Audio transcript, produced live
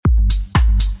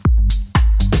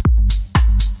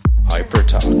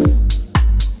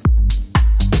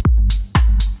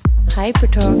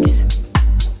Hypertalks.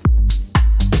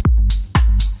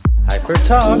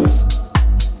 Hypertalks.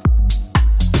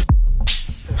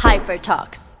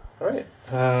 Hypertalks. All right.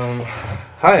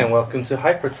 Hi, and welcome to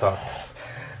Hypertalks.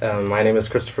 My name is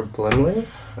Christopher Blimley.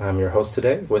 I'm your host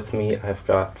today. With me, I've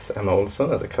got Emma Olson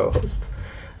as a co-host.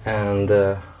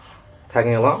 And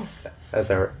tagging along as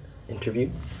our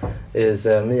interview is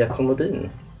Mia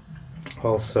Kolmodin.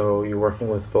 Also, you're working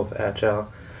with both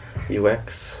Agile,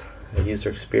 UX, user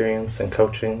experience, and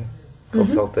coaching,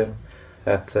 consulting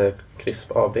at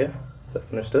CRISP AB. Is that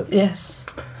understood? Yes.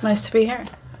 Nice to be here.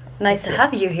 Nice to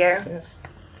have you here. Yeah.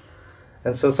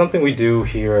 And so something we do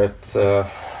here at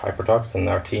Hypertalks and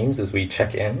our teams is we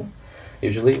check in.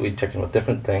 Usually we check in with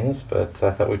different things, but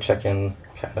I thought we'd check in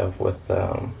kind of with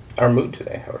our mood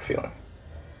today, how we're feeling.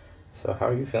 So how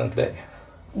are you feeling today?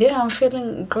 Yeah, I'm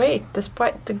feeling great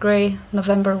despite the grey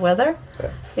November weather.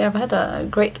 Yeah, I've had a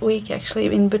great week actually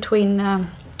in between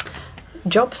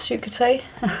jobs, you could say.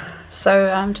 So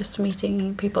I'm just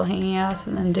meeting people, hanging out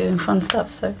and doing fun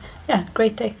stuff. So yeah,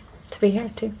 great day to be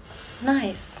here too.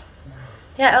 Nice.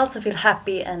 Yeah, I also feel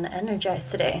happy and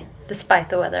energized today, despite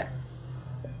the weather.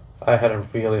 I had a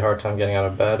really hard time getting out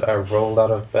of bed. I rolled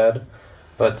out of bed,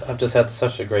 but I've just had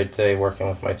such a great day working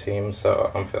with my team, so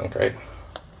I'm feeling great.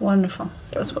 Wonderful.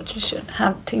 That's what you should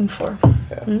have a team for.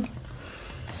 Yeah. Mm.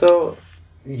 So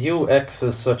UX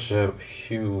is such a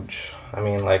huge,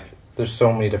 there's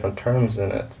so many different terms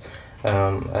in it.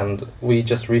 And we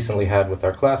just recently had with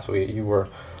our class, you were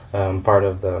part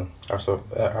of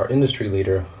our industry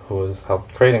leader who was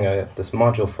helped creating this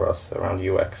module for us around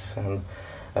UX. And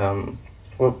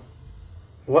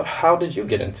how did you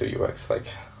get into UX? For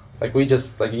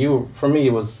me,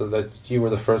 it was that you were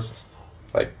the first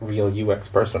real UX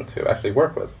person to actually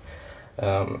work with.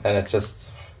 And it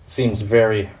just seems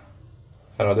very,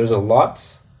 there's a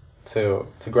lot to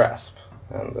grasp.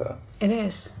 And it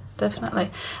is.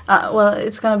 Definitely. Well,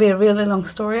 it's going to be a really long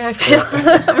story, I feel.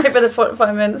 Maybe the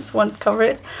 45 minutes won't cover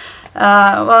it.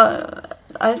 Well,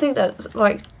 I think that's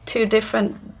two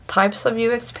different types of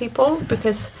UX people,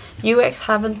 because UX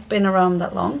haven't been around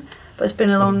that long, but it's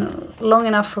been long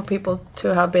enough for people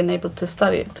to have been able to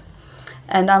study it.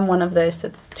 And I'm one of those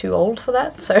that's too old for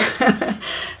that, so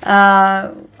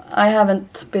I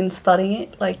haven't been studying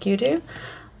it like you do.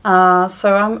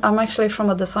 So I'm actually from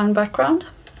a design background.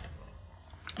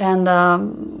 And,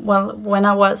 when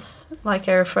I was, like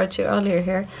I referred to earlier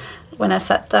here, when I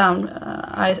sat down,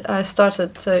 I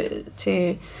started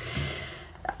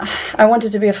I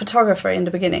wanted to be a photographer in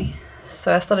the beginning.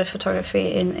 So I studied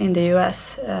photography in the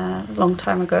US a long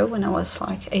time ago when I was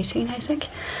 18, I think.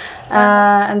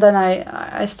 And then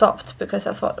I stopped because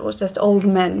I thought it was just old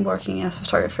men working as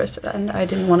photographers, and I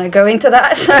didn't want to go into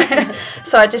that.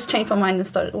 So I just changed my mind and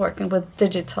started working with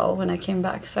digital when I came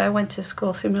back. So I went to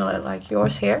school similar like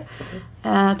yours here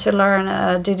to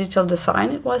learn digital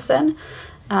design, it was then.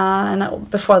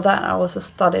 Before that I also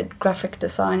studied graphic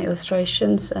design,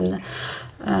 illustrations, and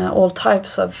all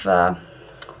types of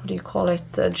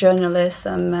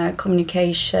journalism,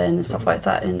 communication, and stuff like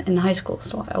that in high school.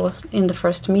 So I was in the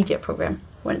first media program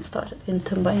when it started in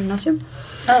Tumba Gymnasium.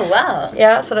 Oh, wow.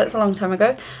 Yeah, so that's a long time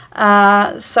ago.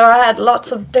 So I had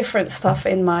lots of different stuff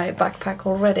in my backpack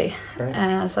already.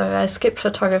 Right. So I skipped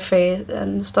photography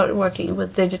and started working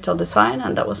with digital design,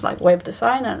 and that was web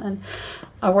design, and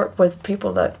I worked with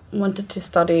people that wanted to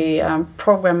study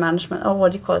program management, or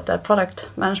product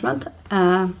management,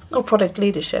 or product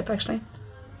leadership, actually.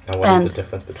 And what is the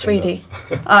difference between 3D. those?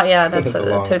 Oh, yeah, that's a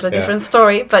totally different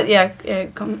story. But yeah,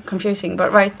 confusing.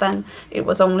 But right then, it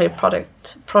was only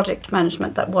project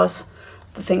management that was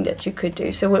the thing that you could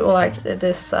do. So we were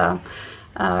this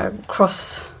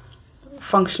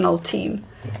cross-functional team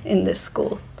in this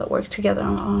school that worked together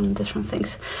on different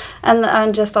things.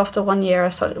 And just after 1 year, I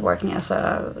started working as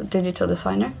a digital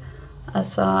designer,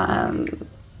 as a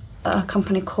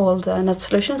company called Net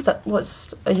Solutions. That was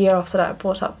a year after that,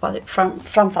 bought up by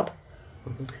FramFab.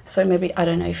 So maybe, I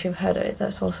don't know if you've heard of it,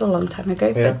 that's also a long time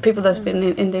ago, but people that's been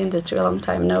in the industry a long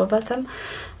time know about them.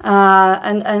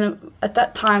 And at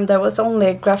that time there was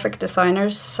only graphic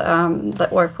designers that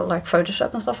worked with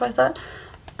Photoshop and stuff like that,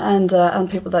 and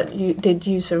people that did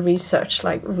user research,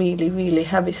 really, really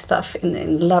heavy stuff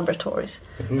in laboratories,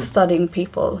 studying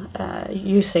people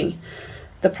using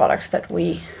the products that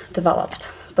we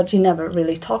developed. But you never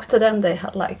really talked to them. They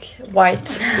had white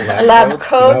lab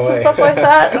coats and stuff like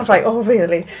that. I was oh,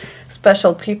 really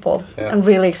special people, and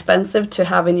really expensive to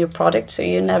have in your product. So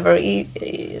you never,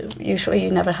 usually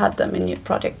you never had them in your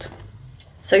project.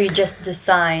 So you just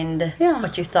designed Yeah.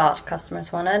 what you thought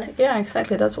customers wanted? Yeah,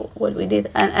 exactly. That's what we did.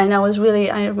 And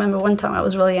I remember one time I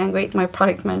was really angry. My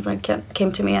product manager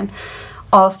came to me and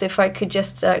asked if I could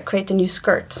just create a new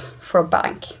skirt for a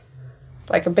bank,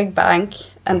 like a big bank.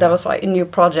 And that was like a new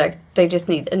project. They just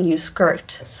need a new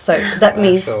skirt. So that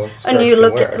means a new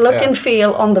look and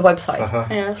feel on the website.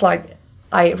 Yeah. It's like,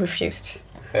 I refused.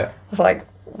 Yeah. It's like,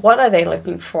 what are they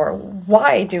looking for?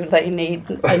 Why do they need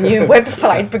a new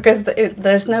website? Because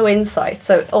there's no insight.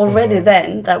 So already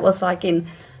then, that was like in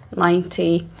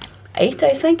 98,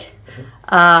 I think.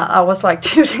 I was like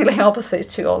totally opposite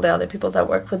to all the other people that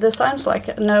work with designs.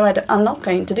 Like, no, I'm not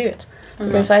going to do it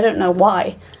because I don't know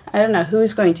why. I don't know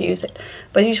who's going to use it.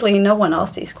 But usually no one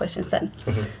asks these questions then.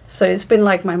 So it's been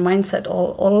like my mindset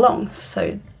all along.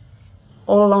 So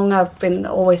all along I've been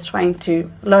always trying to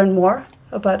learn more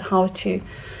about how to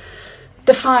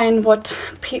define what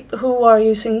who are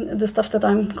using the stuff that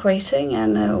I'm creating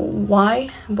and why,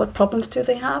 and what problems do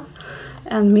they have,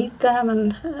 and meet them.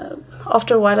 And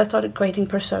after a while I started creating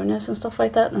personas and stuff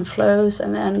like that, and flows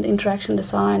and interaction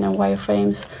design and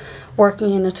wireframes,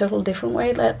 working in a total different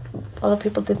way that other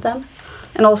people did them.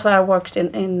 And also I worked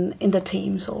in the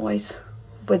teams always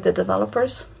with the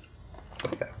developers.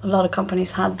 A lot of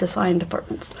companies had design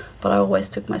departments, but I always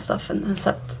took my stuff and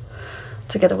sat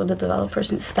together with the developers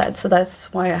instead. So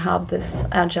that's why I have this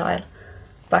agile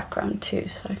background too.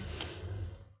 So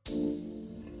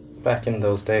back in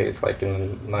those days, like in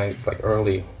the 90s, like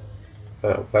early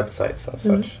websites and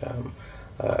such,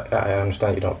 I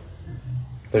understand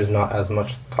there's not as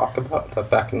much talk about that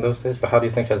back in those days, but how do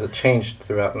you think has it changed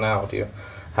throughout now?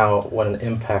 What an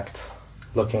impact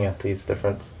looking at these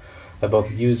different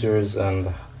both users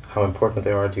and how important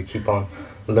they are? Do you keep on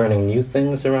learning new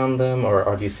things around them,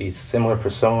 or do you see similar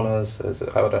personas?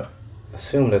 I would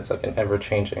assume that's like an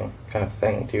ever-changing kind of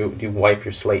thing. Do you wipe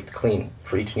your slate clean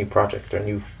for each new project or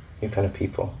new kind of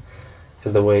people?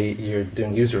 Because the way you're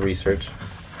doing user research,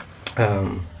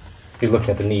 you're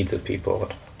looking at the needs of people.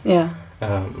 Yeah.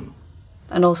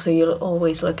 And also you'll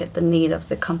always look at the need of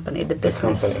the company, the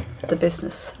business. The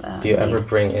business. Do you ever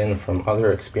bring in from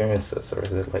other experiences, or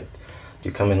is it like, do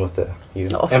you come in with you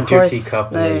of empty your course.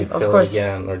 teacup and No, then you of fill course. it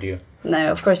again, or do you?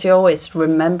 No, of course you always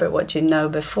remember what you know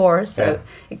before, so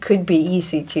it could be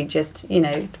easy to just,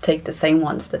 take the same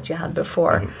ones that you had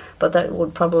before, but that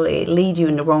would probably lead you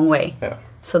in the wrong way. Yeah.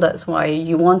 So that's why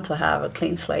you want to have a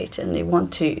clean slate, and you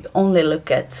want to only look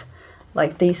at,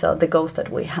 like, these are the goals that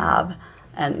we have,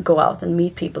 and go out and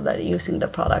meet people that are using the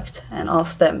product and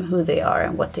ask them who they are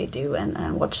and what they do,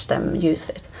 and watch them use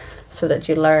it, so that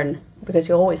you learn, because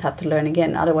you always have to learn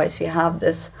again. Otherwise you have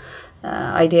this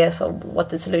ideas of what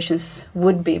the solutions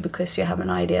would be, because you have an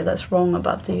idea that's wrong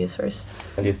about the users.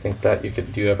 And do you think that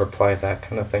do you ever apply that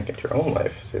kind of thing into your own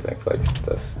life? Do you think, like,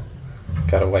 this,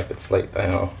 gotta wipe its slate, I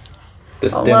know,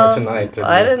 this dinner tonight? Or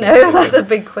I don't know, that's a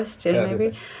big question. Yeah,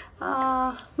 maybe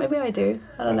maybe I do.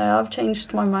 I don't know. I've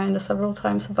changed my mind several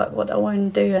times about what I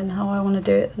want to do and how I want to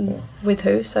do it and with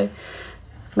who. So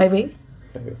maybe.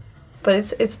 But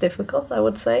it's difficult, I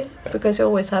would say, because you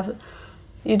always have,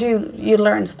 you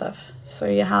learn stuff. So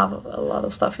you have a lot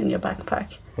of stuff in your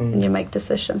backpack and you make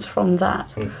decisions from that.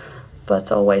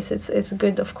 But always it's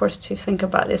good, of course, to think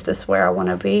about, is this where I want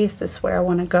to be? Is this where I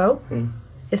want to go?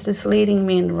 Is this leading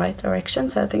me in the right direction?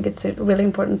 So I think it's really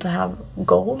important to have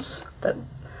goals that,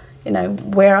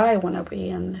 where I want to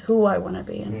be and who I want to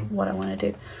be and what I want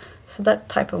to do. So that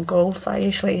type of goals I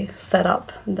usually set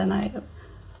up, and then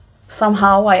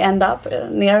somehow I end up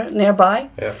nearby,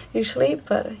 usually,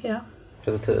 but yeah.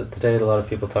 Because today a lot of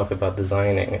people talk about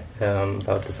designing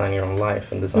your own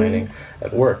life and designing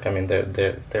at work. I mean,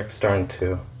 they're starting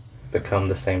to become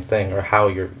the same thing, or how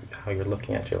you're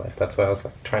looking at your life. That's why I was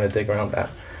like trying to dig around that.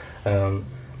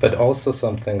 But also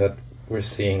something that we're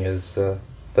seeing is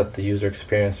that the user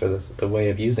experience, or the way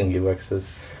of using UX,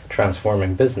 is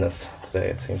transforming business today.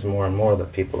 It seems more and more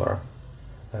that people are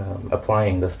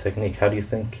applying this technique. How do you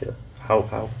think? How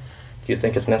do you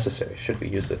think it's necessary? Should we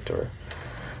use it, or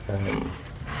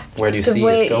where do you see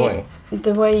it going?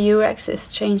 The way UX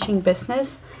is changing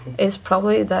business is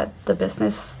probably that the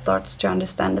business starts to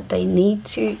understand that they need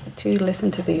to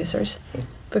listen to the users,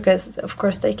 because of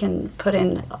course they can put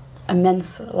in a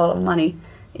lot of money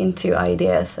into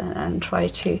ideas and try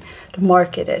to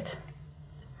market it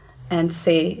and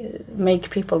make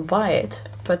people buy it,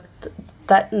 but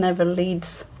that never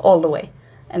leads all the way,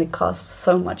 and it costs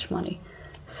so much money.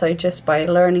 So just by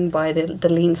learning by the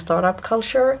lean startup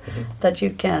culture, that you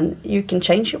can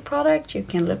change your product, you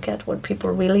can look at what people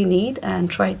really need and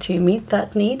try to meet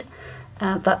that need,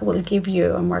 that will give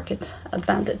you a market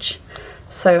advantage.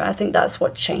 So I think that's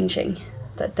what's changing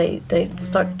that they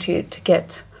start to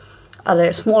get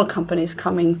other small companies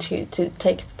coming to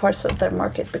take parts of their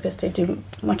market because they do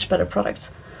much better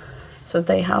products. So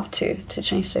they have to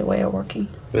change their way of working.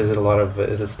 Is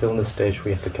it still in the stage where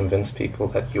you have to convince people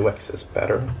that UX is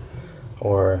better,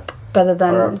 or better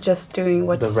than just doing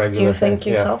what you think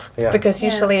yourself? Yeah. Because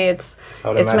usually it's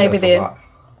maybe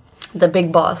the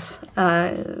big boss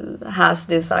has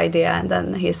this idea and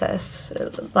then he says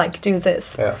like, do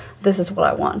this. Yeah. This is what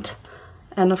I want.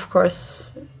 And of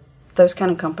course, those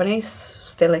kind of companies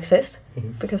still exist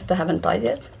because they haven't died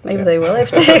yet. Maybe they will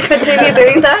if they continue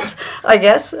doing that, I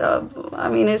guess. I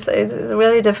mean, it's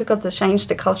really difficult to change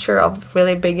the culture of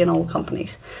really big and old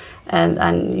companies.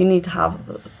 And you need to have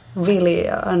really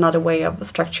another way of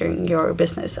structuring your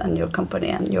business and your company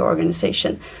and your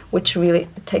organization, which really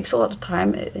takes a lot of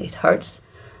time. It hurts.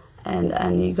 And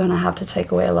you're going to have to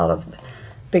take away a lot of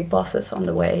big bosses on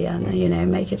the way and,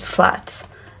 make it flat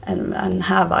and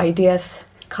have ideas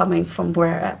coming from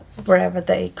wherever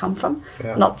they come from,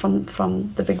 not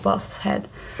from the big boss head.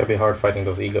 It's gonna be hard fighting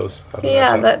those egos.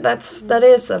 That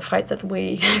is a fight that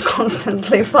we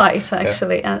constantly fight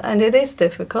actually, and it is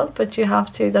difficult. But you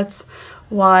have to. That's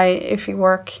why if you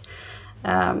work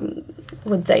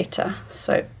with data,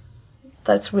 so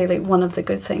that's really one of the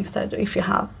good things, that if you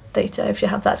have data, if you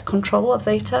have that control of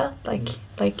data,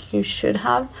 like you should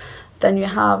have, then you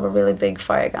have a really big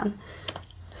fire gun.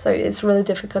 So it's really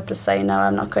difficult to say, no,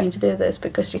 I'm not going to do this,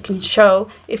 because you can show,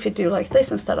 if you do like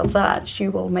this instead of that, you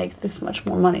will make this much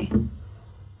more money.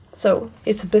 So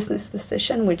it's a business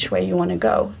decision which way you want to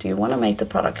go. Do you want to make the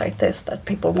product like this that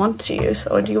people want to use,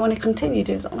 or do you want to continue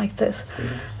to do it like this?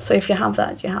 So if you have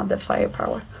that, you have the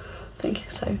firepower, I think.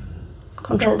 So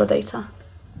control the data.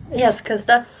 Yes, because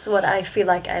that's what I feel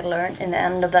like I learned in the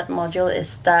end of that module,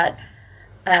 is that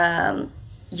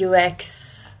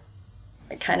UX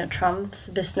kind of trumps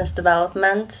business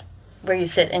development, where you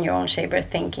sit in your own chamber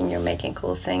thinking you're making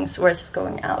cool things versus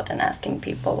going out and asking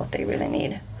people what they really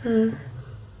need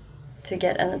to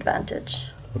get an advantage.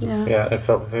 Yeah, it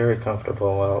felt very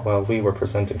comfortable while we were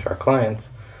presenting to our clients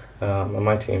on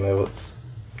my team. It was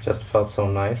just felt so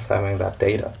nice having that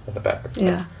data in the background.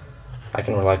 Yeah, I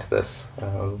can relate to this.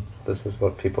 This is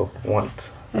what people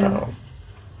want.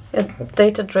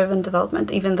 Data-driven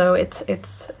development, even though it's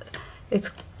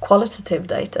qualitative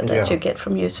data that you get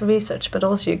from user research, but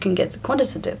also you can get the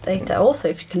quantitative data. Also,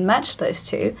 if you can match those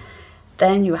two,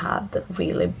 then you have the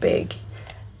really big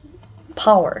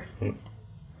power.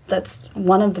 That's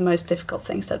one of the most difficult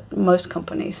things that most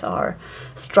companies are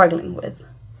struggling with,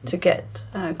 to get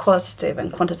qualitative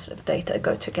and quantitative data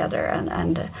go together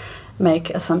and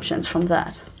make assumptions from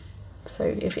that. So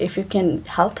if you can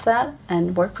help that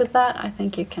and work with that, I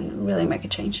think you can really make a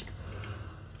change.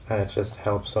 It just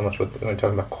helps so much when we're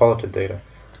talking about qualitative data.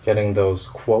 Getting those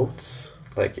quotes,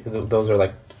 like those are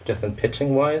like just in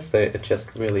pitching wise, it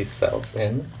just really sells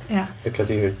in. Yeah.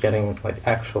 Because you're getting like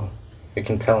you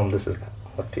can tell them this is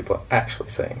what people are actually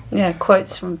saying. Yeah,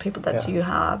 quotes from people that you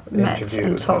have met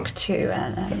and talked to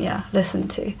and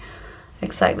listened to.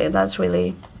 Exactly, that's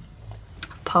really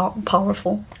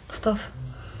powerful stuff.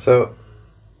 So,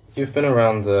 you've been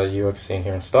around the UX scene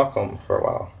here in Stockholm for a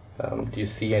while. Do you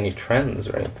see any trends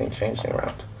or anything changing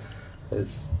around?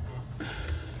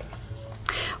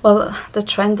 Well, the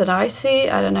trend that I see,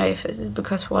 I don't know if it's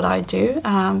because what I do,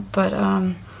 but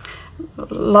a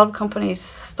lot of companies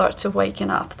start to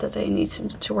waken up that they need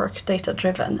to work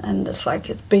data-driven, and it's like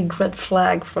a big red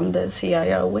flag from the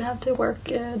CIO. We have to work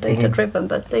data-driven,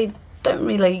 but they don't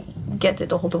really get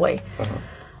it all the way.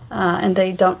 And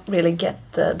they don't really get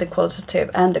the qualitative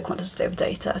and the quantitative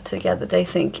data together. They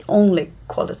think only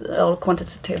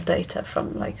quantitative data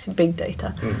from like big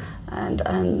data,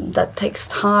 and that takes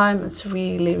time. It's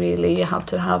really you have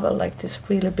to have this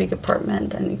really big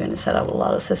apartment, and you're going to set up a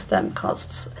lot of system,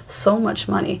 costs so much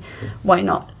money. Why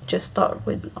not just start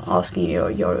with asking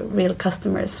your real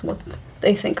customers what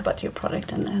they think about your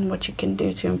product and what you can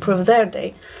do to improve their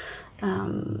day.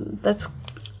 That's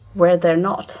where they're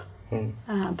not.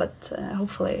 But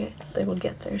hopefully they will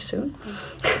get there soon.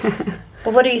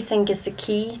 But what do you think is the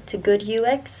key to good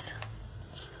UX?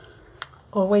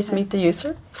 Always meet the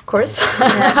user, of course.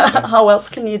 How else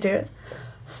can you do it?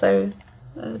 So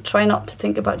try not to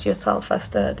think about yourself as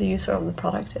the user of the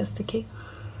product is the key.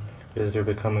 Is there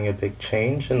becoming a big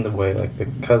change in the way,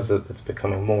 because it's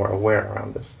becoming more aware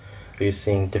around this? Are you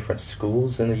seeing different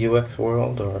schools in the UX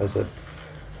world, or is it,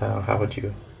 how would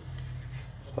you...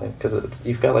 Because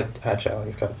you've got Agile,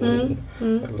 you've got Lean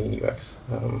UX.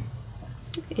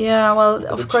 Well,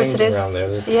 of course it is. Around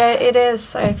there? Yeah, it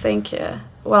is. I think.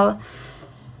 Well,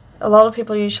 a lot of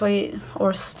people usually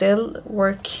or still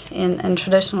work in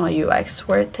traditional UX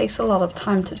where it takes a lot of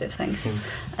time to do things,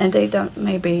 and they don't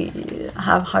maybe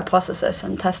have hypotheses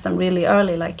and test them really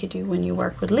early like you do when you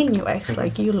work with lean UX,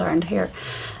 like you learned here.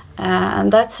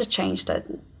 And that's a change that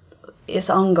is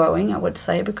ongoing, I would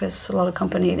say, because a lot of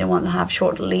companies, they want to have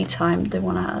short lead time. They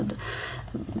want to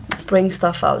bring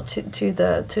stuff out to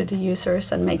the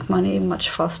users and make money much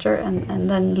faster. And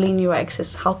then lean UX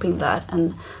is helping that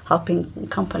and helping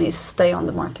companies stay on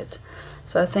the market.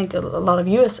 So I think a lot of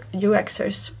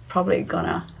UXers probably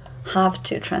gonna have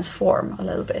to transform a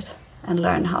little bit and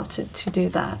learn how to do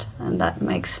that. And that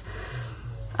makes,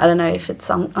 I don't know if it's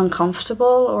uncomfortable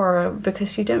or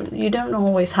because you don't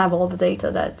always have all the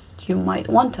data that you might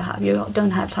want to have. You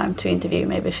don't have time to interview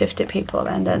maybe 50 people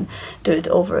and then do it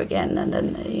over again and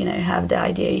then have the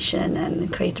ideation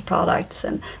and create the products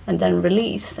and then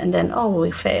release and then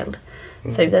we failed.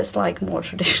 So that's like more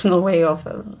traditional way of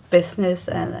business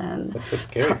and it's a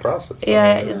scary process.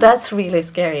 Yeah, that's really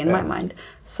scary in my mind.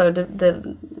 So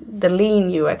the lean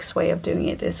UX way of doing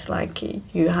it is like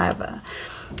you have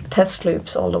test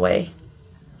loops all the way,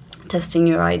 testing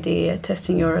your idea,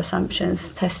 testing your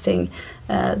assumptions, testing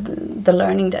the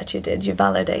learning that you did. You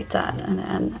validate that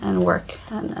and work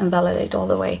and validate all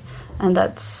the way. And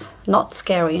that's not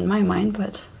scary in my mind,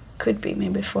 but could be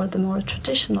maybe for the more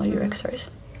traditional UXers.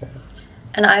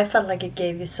 And I felt like it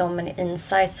gave you so many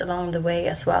insights along the way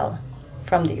as well,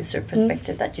 from the user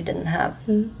perspective that you didn't have,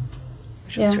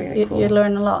 which was really cool. You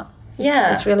learn a lot.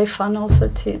 Yeah. It's really fun also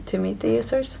to meet the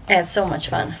users. Yeah, it's so much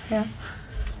fun. Yeah.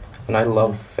 And I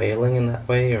love failing in that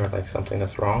way, or like something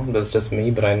that's wrong. That's just me,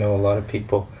 but I know a lot of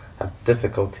people have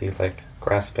difficulty like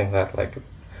grasping that, like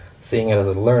seeing it as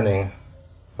a learning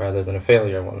rather than a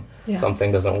failure. When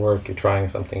something doesn't work, you're trying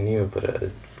something new, but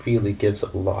it really gives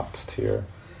a lot to your,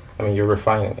 you're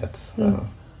refining it.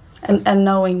 And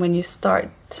knowing when you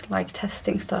start like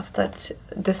testing stuff that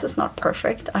this is not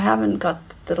perfect. I haven't got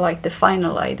the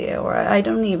final idea, or I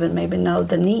don't even maybe know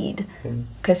the need,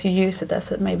 because you use it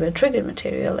as maybe a trigger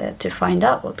material to find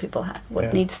out what people have,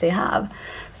 what needs they have.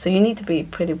 So you need to be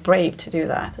pretty brave to do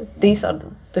that. These are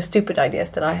the stupid ideas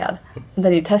that I had. And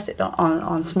then you test it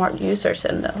on smart users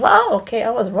and wow, okay, I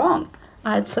was wrong.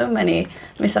 I had so many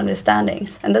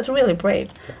misunderstandings, and that's really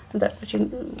brave. And that's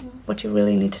what you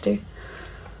really need to do.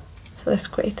 So that's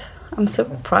great. I'm so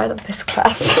proud of this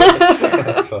class.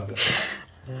 That's fun.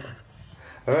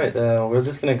 All right, we're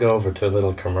just going to go over to a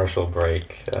little commercial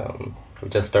break. We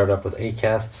just started up with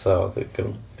Acast, so they're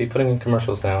going to be putting in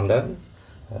commercials now and then.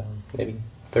 Maybe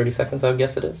 30 seconds, I would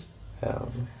guess it is.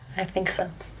 I think so.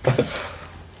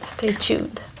 Stay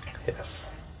tuned. Yes.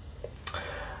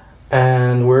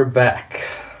 And we're back.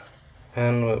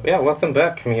 And welcome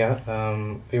back, Mia.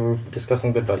 We were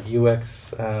discussing a bit about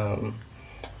UX,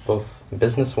 both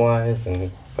business-wise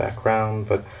and background,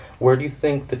 but where do you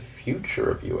think the future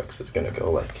of UX is going to go,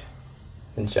 like,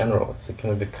 in general? Is it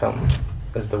going to become,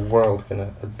 is the world going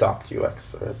to adopt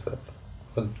UX, or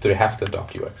do they have to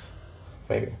adopt UX,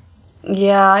 maybe?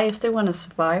 Yeah, if they want to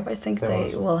survive, I think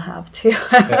they will have to.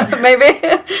 Maybe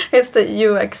it's the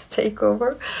UX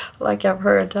takeover, like I've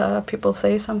heard people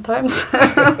say sometimes.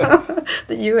 The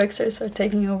UXers are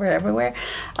taking over everywhere.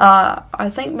 I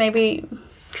think maybe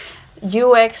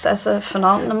UX as a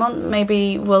phenomenon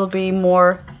maybe will be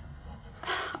more,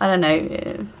 I don't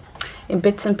know, in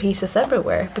bits and pieces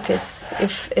everywhere. Because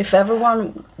if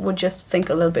everyone would just think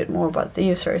a little bit more about the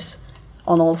users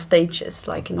on all stages,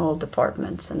 like in all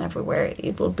departments and everywhere,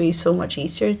 it will be so much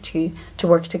easier to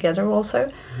work together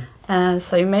also.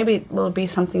 So maybe it will be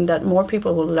something that more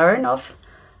people will learn of.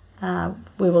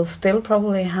 We will still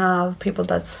probably have people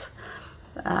that's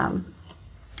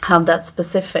have that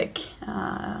specific,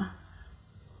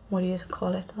 what do you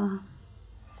call it?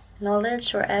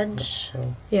 Knowledge or edge.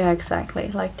 Yeah, exactly,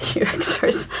 like the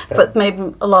UXers. But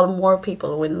maybe a lot more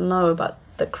people will know about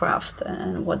the craft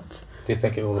and what. Do you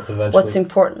think it will eventually? What's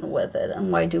important with it,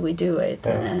 and why do we do it,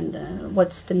 and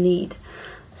what's the need?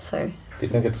 So. Do you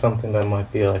think it's something that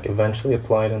might be like eventually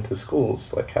applied into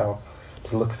schools, like how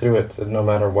to look through it, no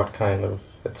matter what kind of,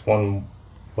 it's one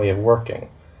way of working,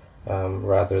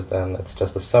 rather than it's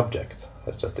just a subject,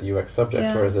 it's just a UX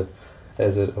subject, or is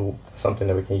it something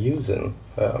that we can use in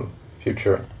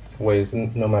future ways,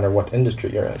 no matter what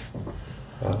industry you're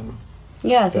in?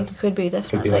 Yeah, I think it could be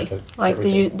definitely. Could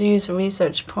be the user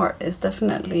research part is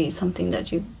definitely something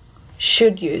that you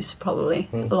should use probably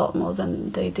a lot more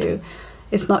than they do.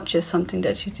 It's not just something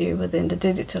that you do within the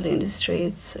digital industry.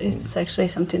 It's actually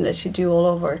something that you do all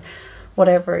over,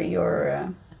 whatever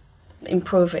you're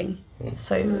improving.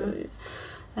 So,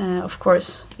 of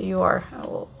course, you are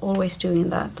always doing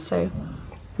that. So,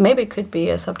 maybe it could be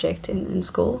a subject in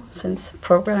school, since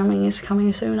programming is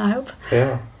coming soon, I hope.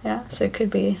 Yeah. Yeah, so it could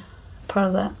be part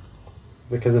of that.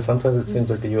 Because sometimes it seems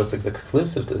like the US is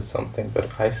exclusive to something,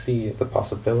 but I see the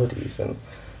possibilities in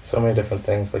so many different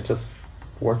things, like just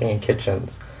working in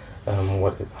kitchens,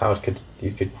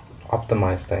 you could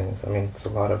optimize things. I mean, it's a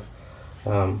lot of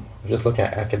just looking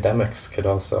at academics could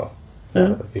also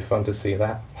be fun to see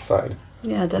that side.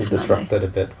 Yeah, definitely. Be disrupted a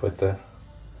bit with the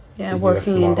working UX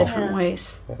in model. different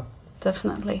ways. Yeah.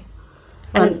 Definitely.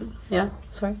 And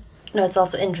sorry. No, it's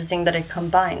also interesting that it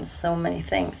combines so many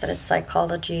things. That it's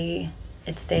psychology,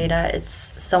 it's data,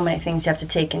 it's so many things you have to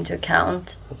take into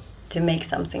account to make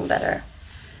something better.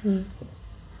 I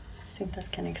think that's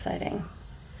kind of exciting.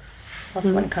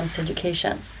 Also when it comes to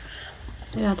education.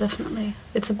 Yeah, definitely.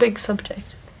 It's a big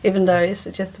subject, even though it's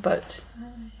just about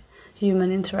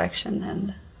human interaction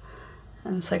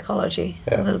and psychology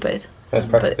a little bit. It's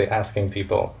practically asking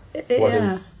people what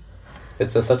is.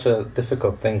 It's such a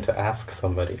difficult thing to ask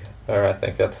somebody, or I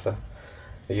think that's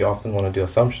you often want to do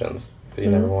assumptions, but you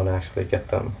never want to actually get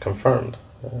them confirmed.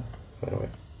 Anyway.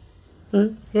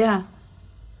 Yeah.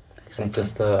 Exactly. And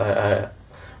just I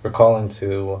recalling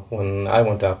to when I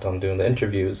went out on doing the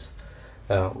interviews,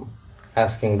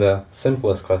 asking the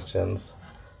simplest questions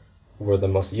were the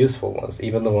most useful ones,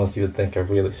 even the ones you would think are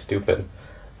really stupid.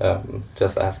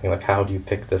 Just asking like, how do you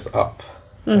pick this up?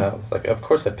 It's like, of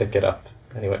course I pick it up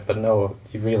anyway, but no,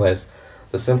 you realize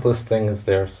the simplest thing is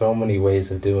there are so many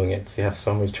ways of doing it. So you have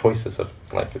so many choices of,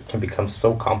 like, it can become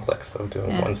so complex of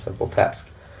doing one simple task.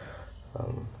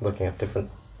 Looking at different,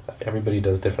 like, everybody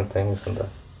does different things, and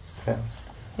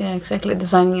yeah, exactly.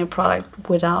 Designing a product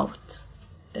without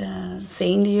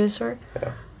seeing the user,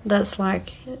 that's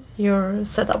like you're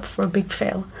set up for a big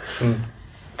fail.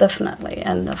 Definitely.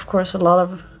 And of course a lot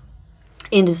of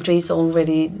industries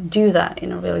already do that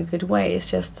in a really good way. It's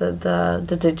just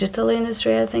the digital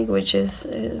industry, I think, which is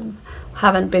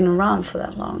haven't been around for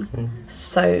that long.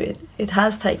 So it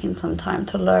has taken some time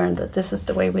to learn that this is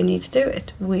the way we need to do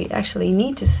it. We actually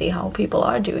need to see how people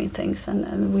are doing things,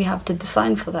 and we have to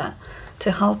design for that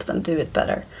to help them do it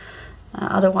better.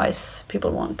 Otherwise,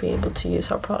 people won't be able to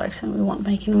use our products, and we won't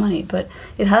make any money. But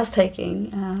it has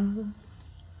taken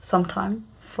some time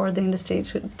for the industry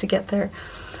to get there.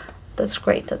 That's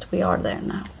great that we are there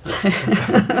now.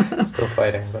 Still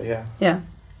fighting, but yeah. Yeah.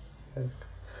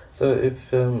 So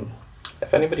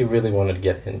if anybody really wanted to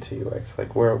get into UX,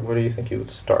 like where do you think you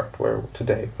would start? Where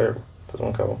does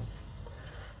one go?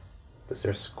 Is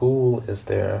there school?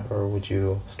 Or would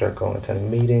you start attending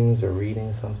meetings or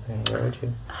reading something? Where would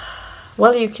you?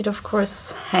 Well, you could of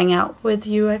course hang out with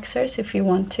UXers if you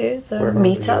want to. The Where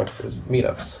meetups. Are the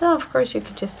meetups. So of course you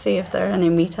could just see if there are any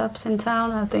meetups in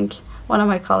town. I think one of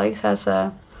my colleagues has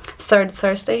a third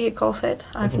Thursday, he calls it.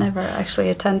 I've never actually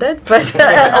attended, but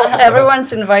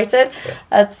everyone's invited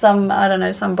at some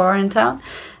bar in town.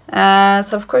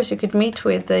 So of course you could meet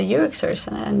with the UXers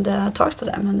and talk to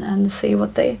them and see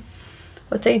what they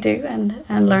do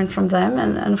and learn from them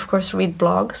and of course read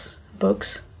blogs,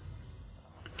 books.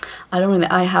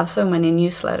 I have so many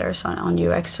newsletters on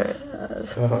UX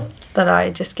that I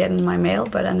just get in my mail,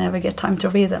 but I never get time to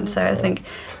read them. So I think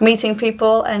meeting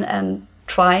people and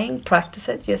practice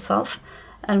it yourself.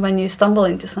 And when you stumble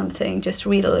into something, just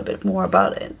read a little bit more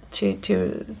about it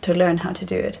to learn how to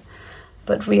do it.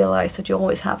 But realize that you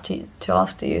always have to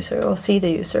ask the user or see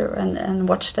the user and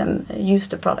watch them use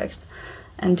the product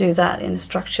and do that in a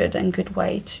structured and good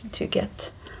way to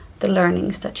get the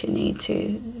learnings that you need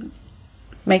to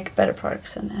make better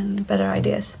products and better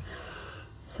ideas.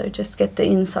 So just get the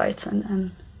insights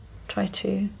and try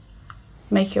to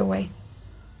make your way.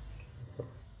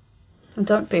 And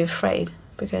don't be afraid,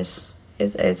 because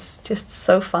it's just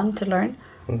so fun to learn,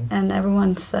 and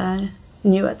everyone's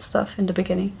new at stuff in the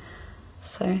beginning.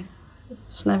 So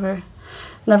it's never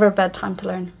a bad time to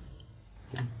learn.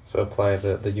 So apply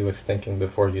the UX thinking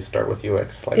before you start with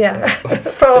UX.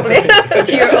 Probably. To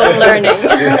your own learning.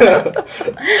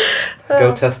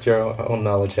 Go test your own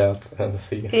knowledge out and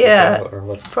see what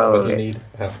you need.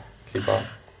 Keep on.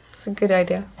 It's a good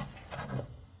idea.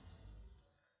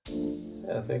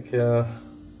 Yeah, I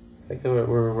think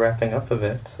we're wrapping up a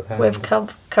bit. We've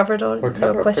covered all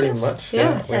your questions. Pretty much.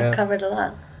 Yeah, covered a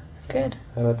lot. Good.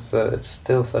 And it's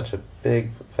still such a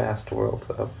big, vast world.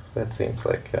 It seems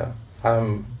like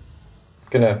I'm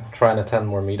gonna try and attend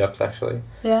more meetups actually.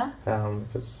 Yeah.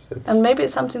 Because and maybe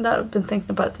it's something that I've been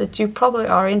thinking about that you probably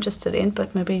are interested in,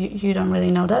 but maybe you don't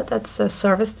really know that. That's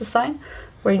service design,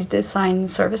 where you design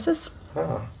services.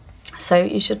 Oh. So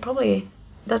you should probably.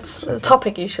 That's a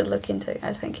topic you should look into,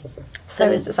 I think.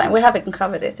 Service design. We haven't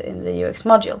covered it in the UX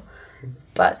module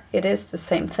but it is the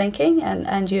same thinking,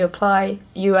 and you apply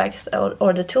UX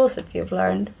or the tools that you've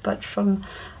learned, but from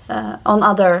on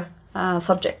other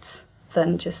subjects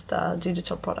than just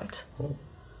digital products.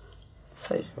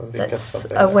 So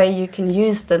that's a way you can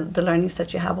use the learnings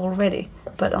that you have already,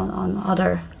 but on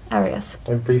other areas.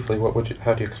 And briefly,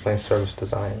 how do you explain service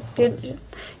design?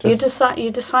 You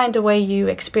design the way you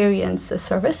experience a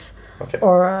service, okay.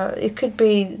 Or it could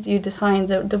be you design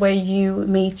the way you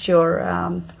meet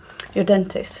your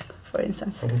dentist, for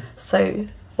instance. Mm-hmm. So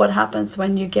what happens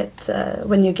when you get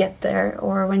there,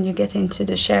 or when you get into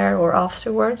the chair, or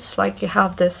afterwards? Like you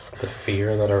have this the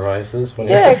fear that arises when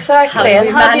exactly. How do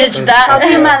you manage that? How do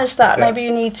you manage that? Yeah. Maybe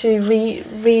you need to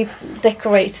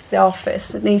redecorate the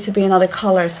office. It needs to be another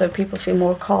color so people feel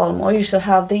more calm. Or you should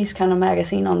have these kind of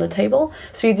magazine on the table.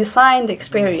 So you design the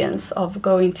experience of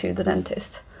going to the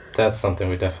dentist. That's something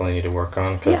we definitely need to work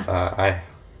on, because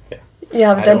You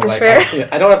have dentist fear.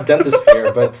 I don't have dentist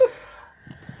fear, but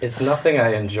it's nothing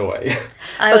I enjoy.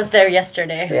 I was there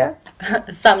yesterday. Yeah.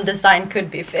 Some design could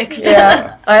be fixed.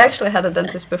 Yeah. I actually had a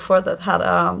dentist before that had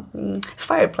a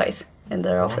fireplace in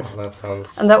their office. That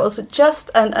sounds... And that was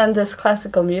just, and this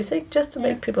classical music, just to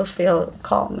make people feel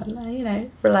calm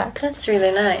and, relaxed. That's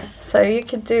really nice. So you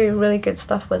could do really good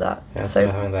stuff with that. Yeah, so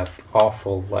having that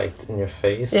awful light in your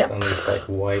face and these like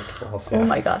white walls. Yeah. Oh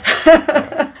my god.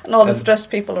 And all the stressed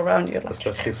people around you. The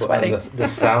stressed people. Sweating. And the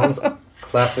sounds,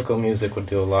 classical music would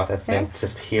do a lot, I think. Yeah.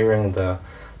 Just hearing the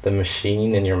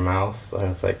machine in your mouth, I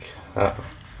was like...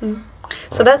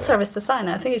 So that's service design.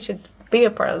 I think it should be a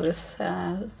part of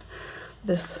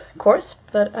this course,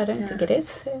 but I don't think it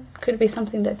is. It could be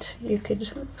something that you could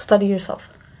study yourself.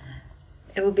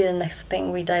 It will be the next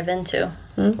thing we dive into.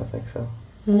 I think so.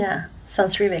 Yeah,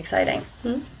 sounds really exciting.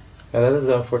 Yeah, that is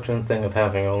the unfortunate thing of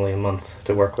having only a month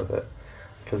to work with it,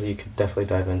 because you could definitely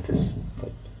dive into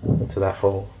that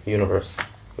whole universe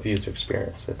of user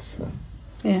experience. It's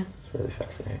really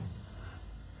fascinating.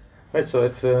 Right, so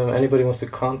if anybody wants to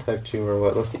contact you,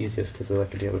 or what's the easiest? Is it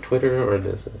do you have a Twitter, or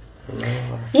does it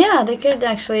email? Yeah, they could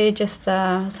actually just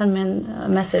send me a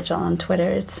message on Twitter.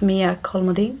 It's Mia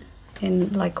Kolmodin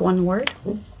in one word.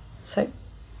 So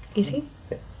easy.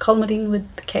 Yeah. Kolmodin with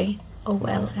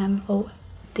Kolmodin. All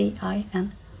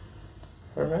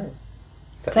right.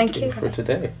 Thank you for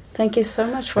today. Thank you so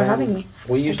much for having me.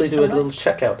 We usually do a little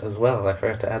checkout as well. I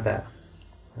forgot to add that.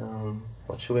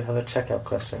 What should we have a checkout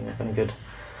question? You have any good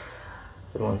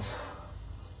ones?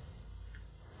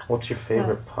 What's your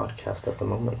favorite podcast at the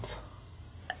moment?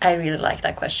 I really like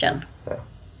that question. Yeah.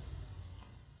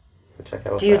 Check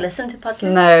out Do you listen to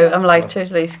podcasts? No, I'm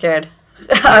totally scared.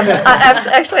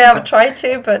 I've tried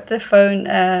to, but the phone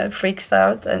freaks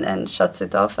out and shuts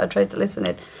it off. I tried to listen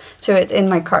to it in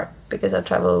my car, because I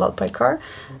travel a lot by car,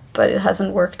 but it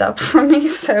hasn't worked out for me,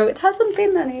 so it hasn't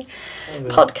been any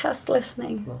podcast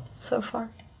listening so far.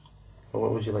 Well,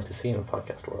 what would you like to see in a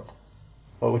podcast world?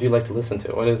 What would you like to listen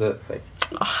to? What is it like?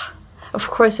 Of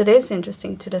course, it is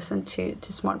interesting to listen to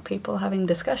smart people having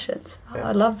discussions. Yeah.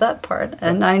 I love that part,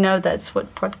 and I know that's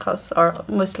what podcasts are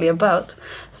mostly about.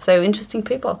 So interesting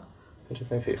people.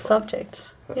 Interesting people.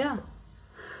 Subjects. That's cool.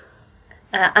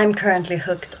 I'm currently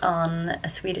hooked on a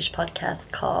Swedish podcast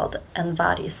called En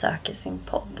varje söker sin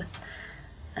podd,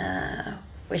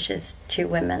 which is two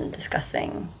women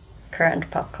discussing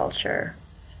current pop culture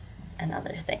and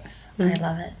other things. I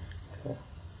love it.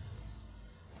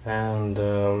 And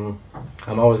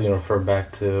I'm always going to refer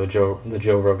back to the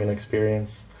Joe Rogan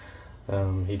Experience.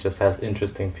 He just has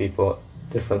interesting people,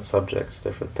 different subjects,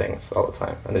 different things all the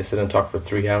time. And they sit and talk for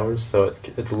 3 hours, so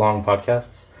it's long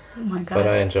podcasts. Oh my god. But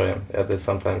I enjoy them. Yeah,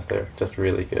 sometimes they're just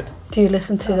really good. Do you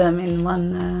listen to them in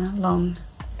one long...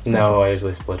 No, I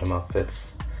usually split them up. But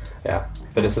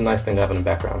it's a nice thing to have in the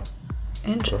background.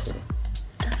 Interesting.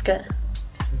 That's good.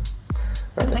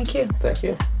 Right. Thank you. Thank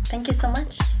you. Thank you so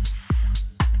much.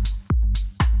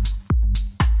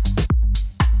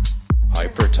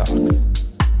 Hypertalks.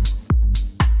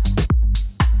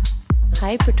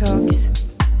 Hypertalks.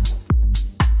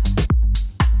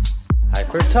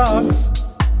 Hypertalks.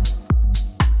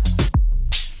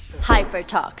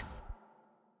 Hypertalks.